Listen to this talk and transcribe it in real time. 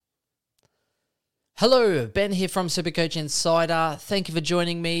Hello, Ben here from Supercoach Insider. Thank you for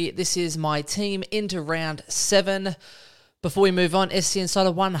joining me. This is my team into round 7. Before we move on, SC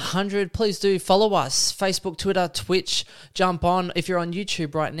Insider 100, please do follow us. Facebook, Twitter, Twitch, jump on. If you're on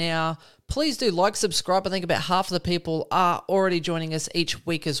YouTube right now, please do like, subscribe. I think about half of the people are already joining us each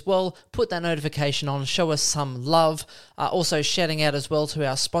week as well. Put that notification on, show us some love. Also shouting out as well to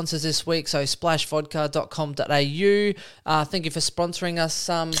our sponsors this week, so splashvodka.com.au. Thank you for sponsoring us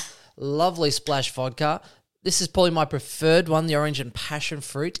some lovely Splash Vodka. This is probably my preferred one, the orange and passion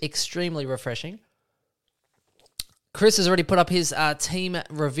fruit. Extremely refreshing. Chris has already put up his team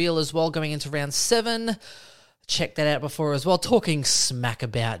reveal as well going into round 7. Check that out before as well. Talking smack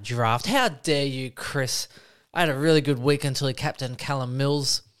about draft. How dare you, Chris? I had a really good week until he captained Callum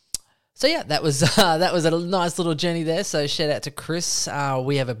Mills. So yeah, that was a nice little journey there. So shout out to Chris.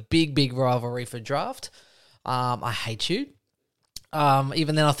 We have a big rivalry for draft. I hate you.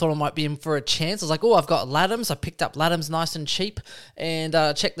 Even then I thought I might be in for a chance. I was like, I've got Laddams. I picked up Laddams nice and cheap and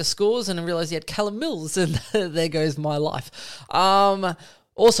checked the scores and I realised he had Callum Mills and there goes my life.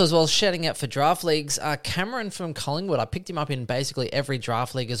 Also as well, shouting out for draft leagues, Cameron from Collingwood. I picked him up in basically every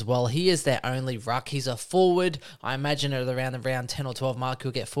draft league as well. He is their only ruck. He's a forward. I imagine at around the round 10 or 12 mark,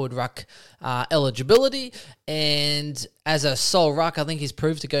 he'll get forward ruck eligibility. And as a sole ruck, I think he's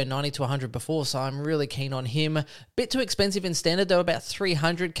proved to go 90 to 100 before, so I'm really keen on him. Bit too expensive in standard, though, about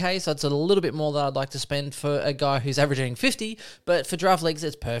 300k, so it's a little bit more than I'd like to spend for a guy who's averaging 50, but for draft leagues,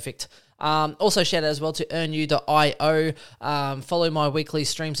 it's perfect. Also, shout out as well to earnu.io. Follow my weekly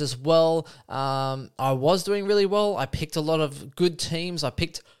streams as well. I was doing really well. I picked a lot of good teams. I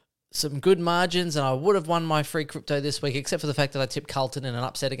picked some good margins, and I would have won my free crypto this week, except for the fact that I tipped Carlton in an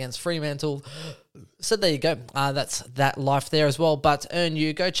upset against Fremantle. So there you go. That's that life there as well. But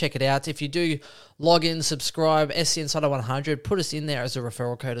Earnu, go check it out. If you do log in, subscribe, SC Insider 100, put us in there as a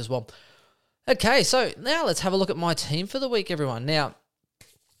referral code as well. Okay, so now let's have a look at my team for the week, everyone. Now,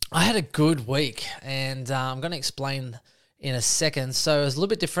 I had a good week, and I'm going to explain in a second. So it was a little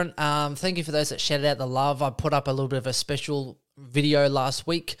bit different. Thank you for those that shouted out the love. I put up a little bit of a special video last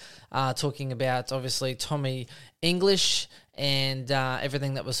week talking about, obviously, Tommy English and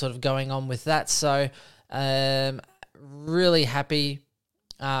everything that was sort of going on with that. So really happy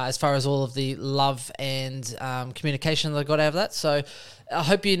as far as all of the love and communication that I got out of that. So I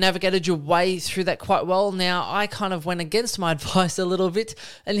hope you navigated your way through that quite well. Now, I kind of went against my advice a little bit.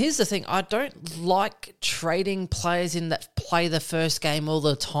 And here's the thing. I don't like trading players in that play the first game all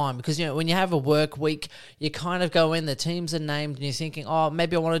the time. Because, when you have a work week, you kind of go in, the teams are named, and you're thinking,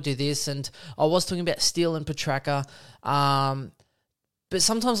 maybe I want to do this. And I was talking about Steele and Petrarca. But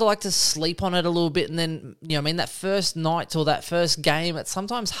sometimes I like to sleep on it a little bit, and then, that first night or that first game, it's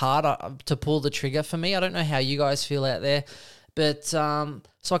sometimes harder to pull the trigger for me. I don't know how you guys feel out there. But so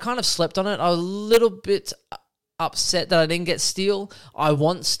I kind of slept on it. I was a little bit upset that I didn't get Steele. I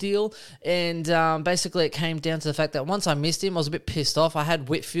want Steele. And basically it came down to the fact that once I missed him, I was a bit pissed off. I had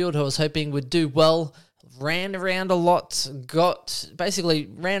Whitfield, who I was hoping would do well, ran around a lot,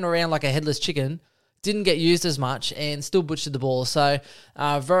 ran around like a headless chicken, didn't get used as much, and still butchered the ball. So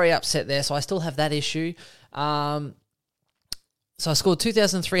very upset there. So I still have that issue. So I scored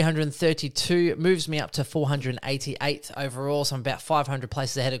 2,332, moves me up to 488th overall, so I'm about 500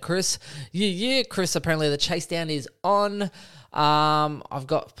 places ahead of Chris. Yeah, Chris, apparently the chase down is on. I've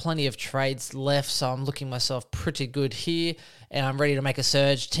got plenty of trades left, so I'm looking myself pretty good here, and I'm ready to make a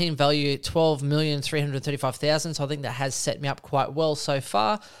surge. Team value, 12,335,000, so I think that has set me up quite well so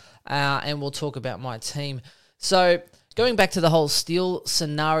far, and we'll talk about my team. So going back to the whole Steele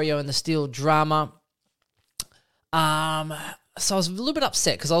scenario and the Steele drama, so I was a little bit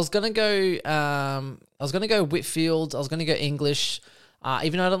upset because I was gonna go Whitfield, I was gonna go English,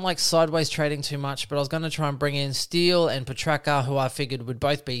 even though I don't like sideways trading too much, but I was gonna try and bring in Steele and Petrarca, who I figured would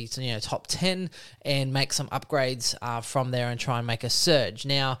both be top 10, and make some upgrades from there and try and make a surge.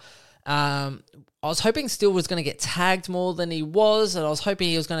 Now, I was hoping Steele was going to get tagged more than he was, and I was hoping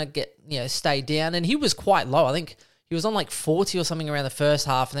he was going to get stay down, and he was quite low. I think he was on like 40 or something around the first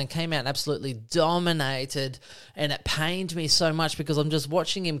half, and then came out and absolutely dominated, and it pained me so much because I'm just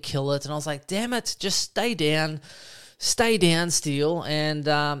watching him kill it, and I was like, damn it, just stay down, Steele,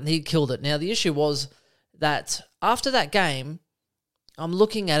 and he killed it. Now, the issue was that after that game, I'm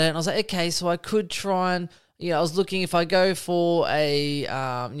looking at it, and I was like, okay, so I could try and, I was looking if I go for a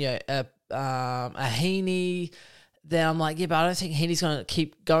Heaney, then I'm like, but I don't think Heaney's going to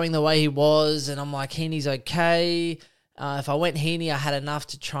keep going the way he was. And I'm like, Heaney's okay. If I went Heaney, I had enough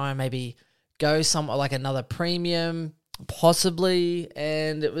to try and maybe go somewhere like another premium. Possibly,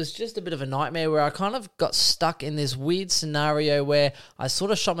 and it was just a bit of a nightmare where I kind of got stuck in this weird scenario where I sort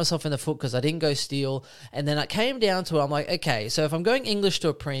of shot myself in the foot because I didn't go Steele, and then it came down to I'm like, okay, so if I'm going English to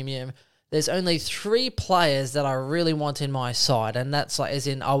a premium, there's only 3 players that I really want in my side, and that's like as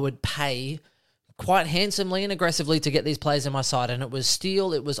in I would pay quite handsomely and aggressively to get these players in my side, and it was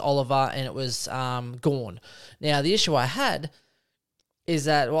Steele, it was Oliver, and it was Gawn. Now, the issue I had is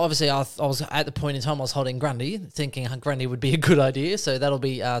that, well, obviously I was at the point in time I was holding Grundy, thinking Grundy would be a good idea, so that'll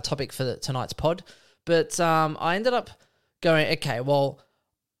be a topic for tonight's pod. But I ended up going, okay, well,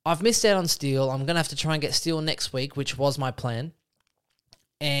 I've missed out on Steele. I'm going to have to try and get Steele next week, which was my plan.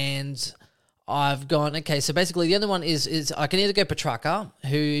 And I've gone, okay, so basically the other one is I can either go Petrarca,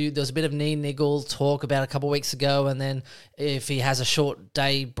 who there was a bit of knee niggle talk about a couple of weeks ago, and then if he has a short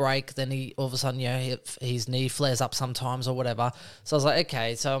day break, then he all of a sudden, his knee flares up sometimes or whatever. So I was like,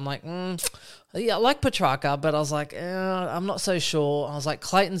 okay, so I'm like, yeah, I like Petrarca, but I was like, I'm not so sure. I was like,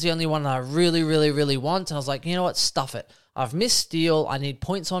 Clayton's the only one that I really, really, really want, and I was like, you know what, stuff it. I've missed Steele. I need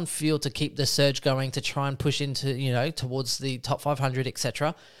points on field to keep the surge going to try and push into, towards the top 500,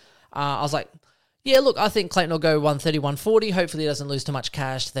 etc. I was like, yeah, look, I think Clayton will go 130, 140. Hopefully he doesn't lose too much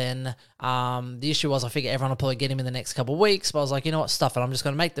cash then. The issue was I figure everyone will probably get him in the next couple of weeks, but I was like, you know what, stuff it. I'm just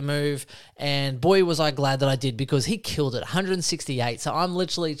going to make the move. And boy, was I glad that I did because he killed it, 168. So I'm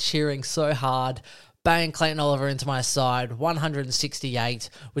literally cheering so hard. Bang, Clayton Oliver into my side, 168,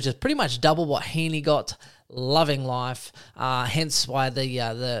 which is pretty much double what Heaney got. Loving life. Hence why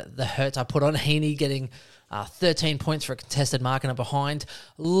the hurt I put on Heaney getting 13 points for a contested mark and a behind.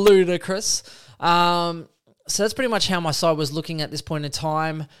 Ludicrous. So that's pretty much how my side was looking at this point in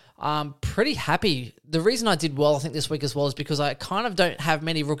time. Pretty happy. The reason I did well, I think, this week as well is because I kind of don't have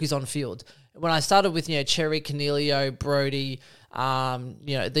many rookies on field. When I started with, Cherry, Cornelio, Brody,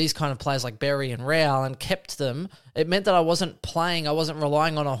 these kind of players like Berry and Real and kept them, it meant that I wasn't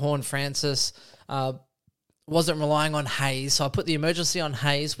relying on a Horne-Francis, wasn't relying on Hayes. So I put the emergency on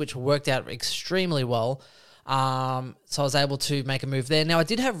Hayes, which worked out extremely well. So I was able to make a move there. Now, I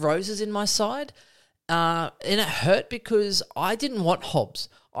did have Roses in my side, and it hurt because I didn't want Hobbs.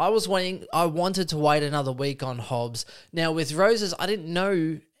 I wanted to wait another week on Hobbs. Now, with Roses, I didn't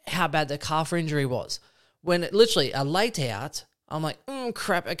know how bad the calf injury was. When literally a late out, I'm like,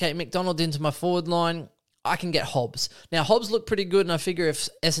 crap, okay, McDonald into my forward line, I can get Hobbs. Now, Hobbs looked pretty good, and I figure if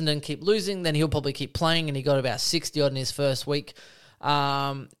Essendon keep losing, then he'll probably keep playing, and he got about 60-odd in his first week.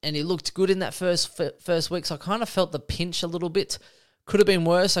 And he looked good in that first week, so I kind of felt the pinch a little bit. Could have been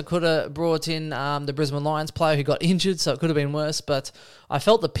worse. I could have brought in the Brisbane Lions player who got injured, so it could have been worse, but I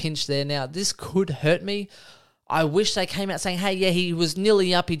felt the pinch there. Now, this could hurt me. I wish they came out saying, hey, yeah, he was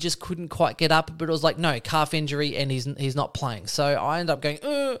nearly up, he just couldn't quite get up, but it was like, no, calf injury, and he's not playing. So I ended up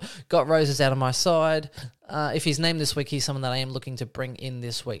going, got Roses out of my side. If he's named this week, he's someone that I am looking to bring in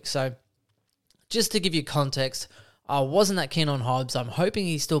this week. So just to give you context, I wasn't that keen on Hobbs. I'm hoping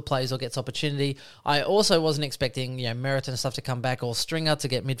he still plays or gets opportunity. I also wasn't expecting, Merritt and stuff to come back, or Stringer to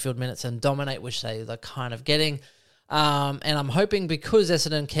get midfield minutes and dominate, which they're kind of getting. And I'm hoping because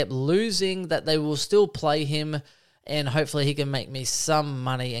Essendon kept losing that they will still play him, and hopefully he can make me some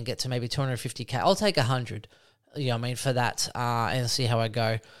money and get to maybe 250k. I'll take 100, for that, and see how I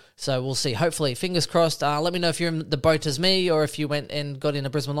go. So we'll see. Hopefully, fingers crossed. Let me know if you're in the boat as me, or if you went and got in a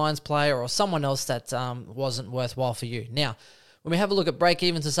Brisbane Lions player or someone else that wasn't worthwhile for you. Now, when we have a look at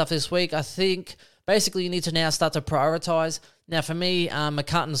break-evens and stuff this week, I think basically you need to now start to prioritise. Now, for me,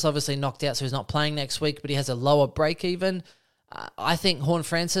 McCartan's obviously knocked out, so he's not playing next week, but he has a lower break-even. I think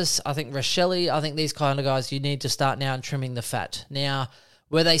Horne-Francis, I think Rochelle, I think these kind of guys, you need to start now and trimming the fat. Now,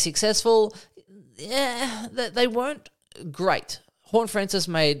 were they successful? Yeah, they weren't great. Horne-Francis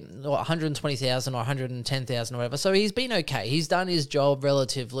made 120,000 or 110,000 or whatever, so he's been okay. He's done his job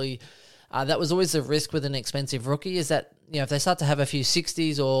relatively. That was always the risk with an expensive rookie, is that if they start to have a few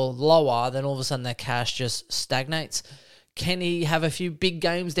 60s or lower, then all of a sudden their cash just stagnates. Can he have a few big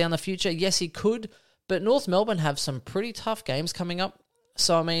games down the future? Yes, he could, but North Melbourne have some pretty tough games coming up.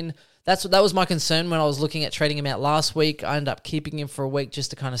 So, I mean, that was my concern when I was looking at trading him out last week. I ended up keeping him for a week just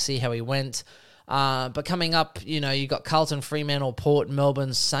to kind of see how he went. But coming up, you got Carlton, Fremantle, Port,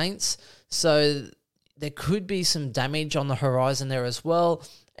 Melbourne, Saints. So there could be some damage on the horizon there as well.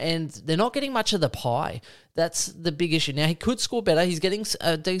 And they're not getting much of the pie. That's the big issue. Now, he could score better. He's getting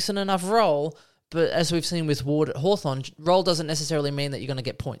a decent enough role. But as we've seen with Ward at Hawthorn, role doesn't necessarily mean that you're going to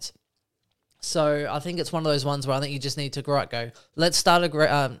get points. So I think it's one of those ones where I think you just need to go. Let's start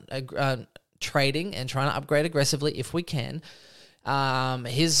trading and trying to upgrade aggressively if we can.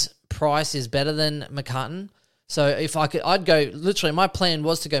 His price is better than McCartan. So if I could, I'd go, literally my plan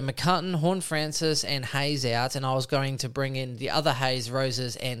was to go McCartan, Horne-Francis and Hayes out, and I was going to bring in the other Hayes,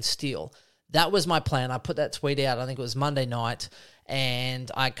 Roses and Steele. That was my plan. I put that tweet out, I think it was Monday night, and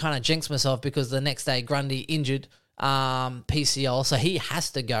I kind of jinxed myself because the next day Grundy injured PCL, so he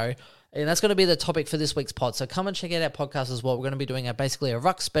has to go. And that's going to be the topic for this week's pod. So come and check out our podcast as well. We're going to be doing basically a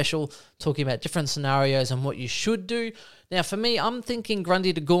ruck special, talking about different scenarios and what you should do. Now, for me, I'm thinking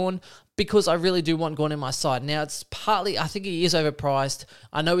Grundy to Gawn because I really do want Gawn in my side. Now, it's partly, I think he is overpriced.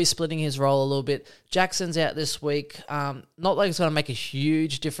 I know he's splitting his role a little bit. Jackson's out this week. Not like it's going to make a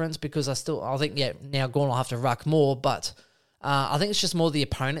huge difference because I think, now Gawn will have to ruck more, but I think it's just more the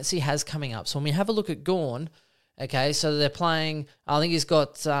opponents he has coming up. So when we have a look at Gawn, okay, so they're playing, I think he's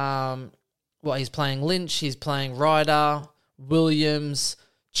got, he's playing Lynch, he's playing Ryder, Williams,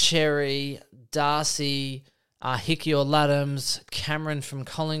 Cherry, Darcy, Hickey or Laddams, Cameron from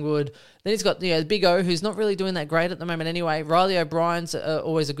Collingwood. Then he's got the Big O, who's not really doing that great at the moment anyway. Riley O'Brien's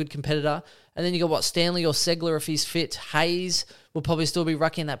always a good competitor. And then you got Stanley or Segler if he's fit. Hayes will probably still be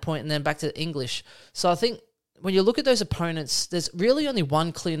rucking that point, and then back to English. So I think when you look at those opponents, there's really only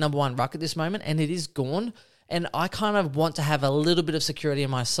one clear number one ruck at this moment, and it is Gawn. And I kind of want to have a little bit of security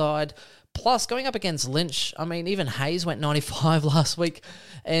on my side. Plus, going up against Lynch, I mean, even Hayes went 95 last week.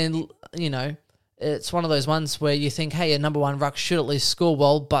 And, it's one of those ones where you think, hey, a number one ruck should at least score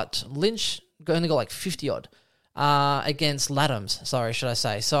well. But Lynch only got like 50-odd against Laddams, should I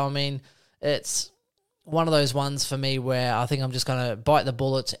say. So, I mean, it's one of those ones for me where I think I'm just going to bite the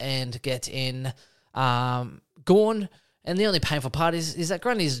bullet and get in Gawn. And the only painful part is that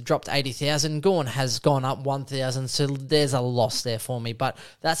Grundy's dropped 80,000. Gawn has gone up 1,000, so there's a loss there for me. But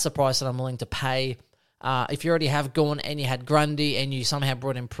that's the price that I'm willing to pay. If you already have Gawn and you had Grundy and you somehow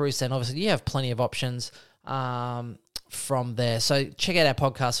brought in Bruce, then obviously you have plenty of options from there. So check out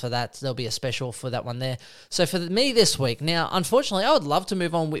our podcast for that. There'll be a special for that one there. So for me this week, now, unfortunately, I would love to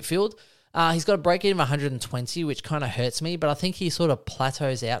move on Whitfield. He's got a break-even of 120, which kind of hurts me, but I think he sort of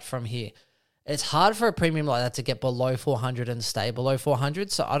plateaus out from here. It's hard for a premium like that to get below 400 and stay below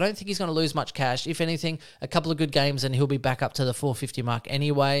 400, so I don't think he's going to lose much cash. If anything, a couple of good games and he'll be back up to the 450 mark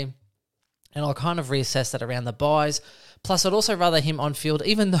anyway, and I'll kind of reassess that around the buys. Plus, I'd also rather him on field,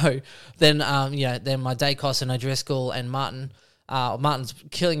 even though then my Dacos and O'Driscoll and Martin. Martin's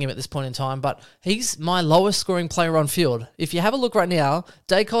killing him at this point in time, but he's my lowest scoring player on field. If you have a look right now,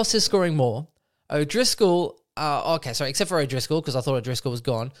 Dacos is scoring more. O'Driscoll, except for O'Driscoll, because I thought O'Driscoll was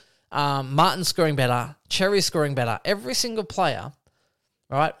gone. Martin's scoring better. Cherry's scoring better. Every single player,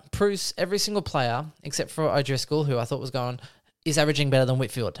 right? Bruce, every single player, except for O'Driscoll, who I thought was gone, is averaging better than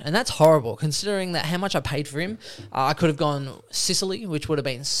Whitfield. And that's horrible, considering that how much I paid for him. I could have gone Sicily, which would have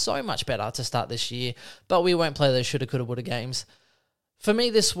been so much better to start this year. But we won't play those shoulda, coulda, woulda games. For me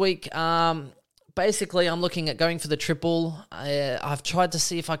this week, basically, I'm looking at going for the triple. I've tried to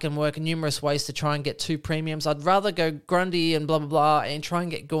see if I can work numerous ways to try and get two premiums. I'd rather go Grundy and blah, blah, blah, and try and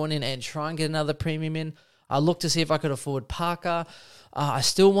get Gawn in and try and get another premium in. I looked to see if I could afford Parker. I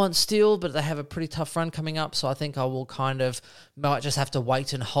still want Steele, but they have a pretty tough run coming up, so I think I will might just have to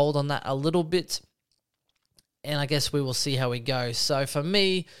wait and hold on that a little bit. And I guess we will see how we go. So for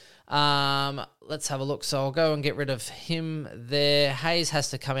me, let's have a look. So I'll go and get rid of him there. Hayes has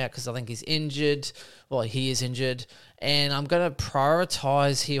to come out because I think he's injured. Well, he is injured. And I'm going to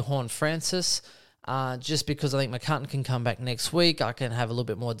prioritise here Horne-Francis just because I think McCartan can come back next week. I can have a little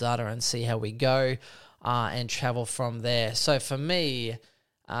bit more data and see how we go and travel from there. So for me,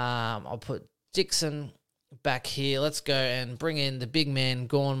 I'll put Dixon back here. Let's go and bring in the big man,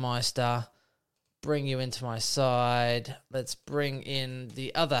 Gawnmeister. Bring you into my side. Let's bring in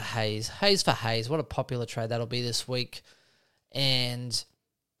the other Hayes. Hayes for Hayes. What a popular trade that'll be this week. And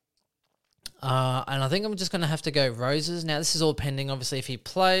I think I'm just going to have to go Roses. Now, this is all pending, obviously, if he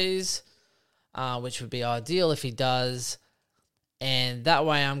plays, which would be ideal if he does. And that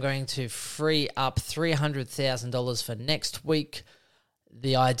way I'm going to free up $300,000 for next week.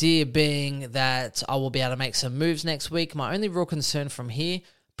 The idea being that I will be able to make some moves next week. My only real concern from here,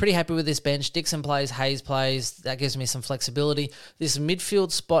 pretty happy with this bench. Dixon plays, Hayes plays. That gives me some flexibility. This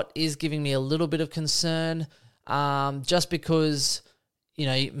midfield spot is giving me a little bit of concern just because,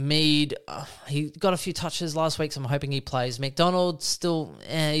 Mead, he got a few touches last week, so I'm hoping he plays. McDonald still,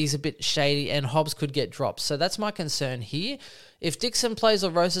 he's a bit shady, and Hobbs could get dropped. So that's my concern here. If Dixon plays or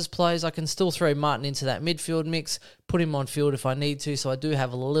Roses plays, I can still throw Martin into that midfield mix, put him on field if I need to, so I do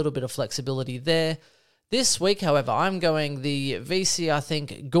have a little bit of flexibility there. This week, however, I'm going the VC, I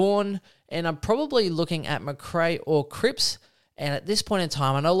think, Gawn, and I'm probably looking at McRae or Cripps. And at this point in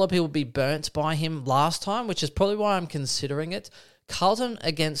time, I know a lot of people will be burnt by him last time, which is probably why I'm considering it. Carlton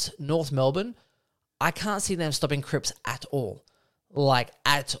against North Melbourne. I can't see them stopping Cripps at all. Like,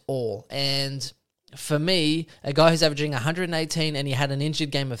 at all. And for me, a guy who's averaging 118 and he had an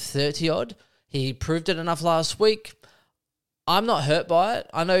injured game of 30-odd, he proved it enough last week. I'm not hurt by it.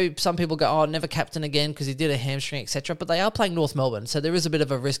 I know some people go, oh, never captain again because he did a hamstring, etc. But they are playing North Melbourne, so there is a bit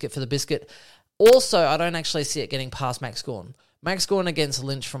of a risk it for the biscuit. Also, I don't actually see it getting past Max Gawn. Max Gawn against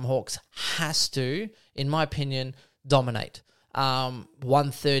Lynch from Hawks has to, in my opinion, dominate.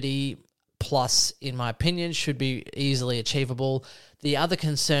 130 plus, in my opinion, should be easily achievable. The other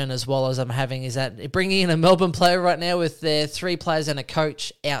concern as well as I'm having is that bringing in a Melbourne player right now with their 3 players and a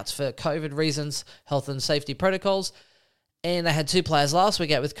coach out for COVID reasons, health and safety protocols, and they had 2 players last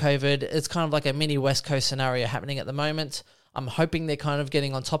week out with COVID. It's kind of like a mini West Coast scenario happening at the moment. I'm hoping they're kind of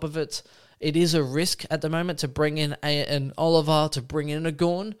getting on top of it. It is a risk at the moment to bring in an Oliver, to bring in a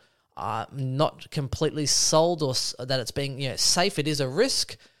Gawn. Not completely sold or that it's being safe. It is a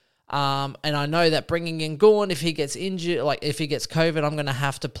risk. And I know that bringing in Gawn, if he gets injured, like if he gets COVID, I'm going to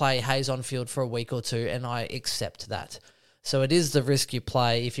have to play Hayes on field for a week or 2, and I accept that. So it is the risk you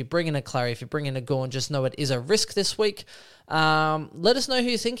play. If you bring in a Clary, if you bring in a Gawn, just know it is a risk this week. Let us know who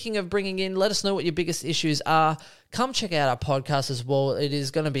you're thinking of bringing in. Let us know what your biggest issues are. Come check out our podcast as well. It is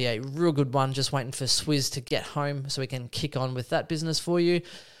going to be a real good one. Just waiting for Swizz to get home so we can kick on with that business for you.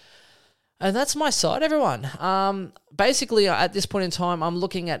 And that's my side, everyone. Basically, at this point in time, I'm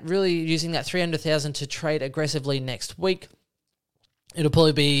looking at really using that 300,000 to trade aggressively next week. It'll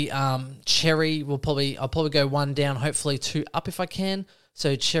probably be Cherry. I'll probably go 1 down, hopefully 2 up if I can.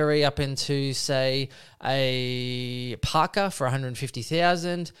 So Cherry up into, say, a Parker for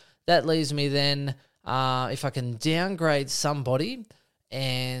 150,000. That leaves me then, if I can downgrade somebody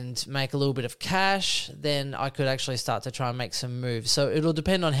and make a little bit of cash, then I could actually start to try and make some moves. So it'll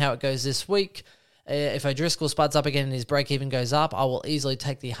depend on how it goes this week. If O'Driscoll spuds up again and his break even goes up, I will easily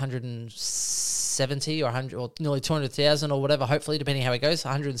take the 170 or 100 or nearly 200,000 or whatever, hopefully, depending how it goes,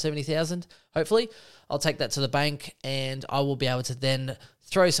 170,000, hopefully. I'll take that to the bank and I will be able to then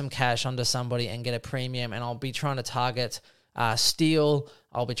throw some cash onto somebody and get a premium, and I'll be trying to target Steele.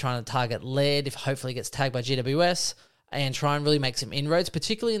 I'll be trying to target Laird if hopefully gets tagged by GWS, and try and really make some inroads,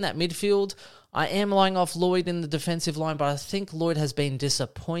 particularly in that midfield. I am lying off Lloyd in the defensive line, but I think Lloyd has been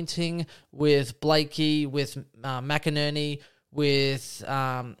disappointing with Blakey, with McInerney, with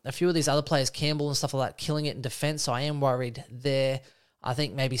a few of these other players, Campbell and stuff like that, killing it in defence, so I am worried there. I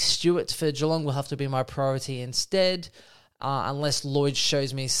think maybe Stewart for Geelong will have to be my priority instead, unless Lloyd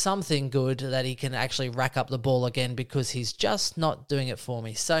shows me something good that he can actually rack up the ball again, because he's just not doing it for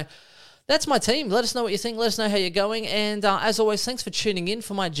me. So that's my team. Let us know what you think. Let us know how you're going. And as always, thanks for tuning in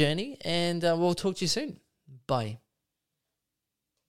for my journey. And we'll talk to you soon. Bye.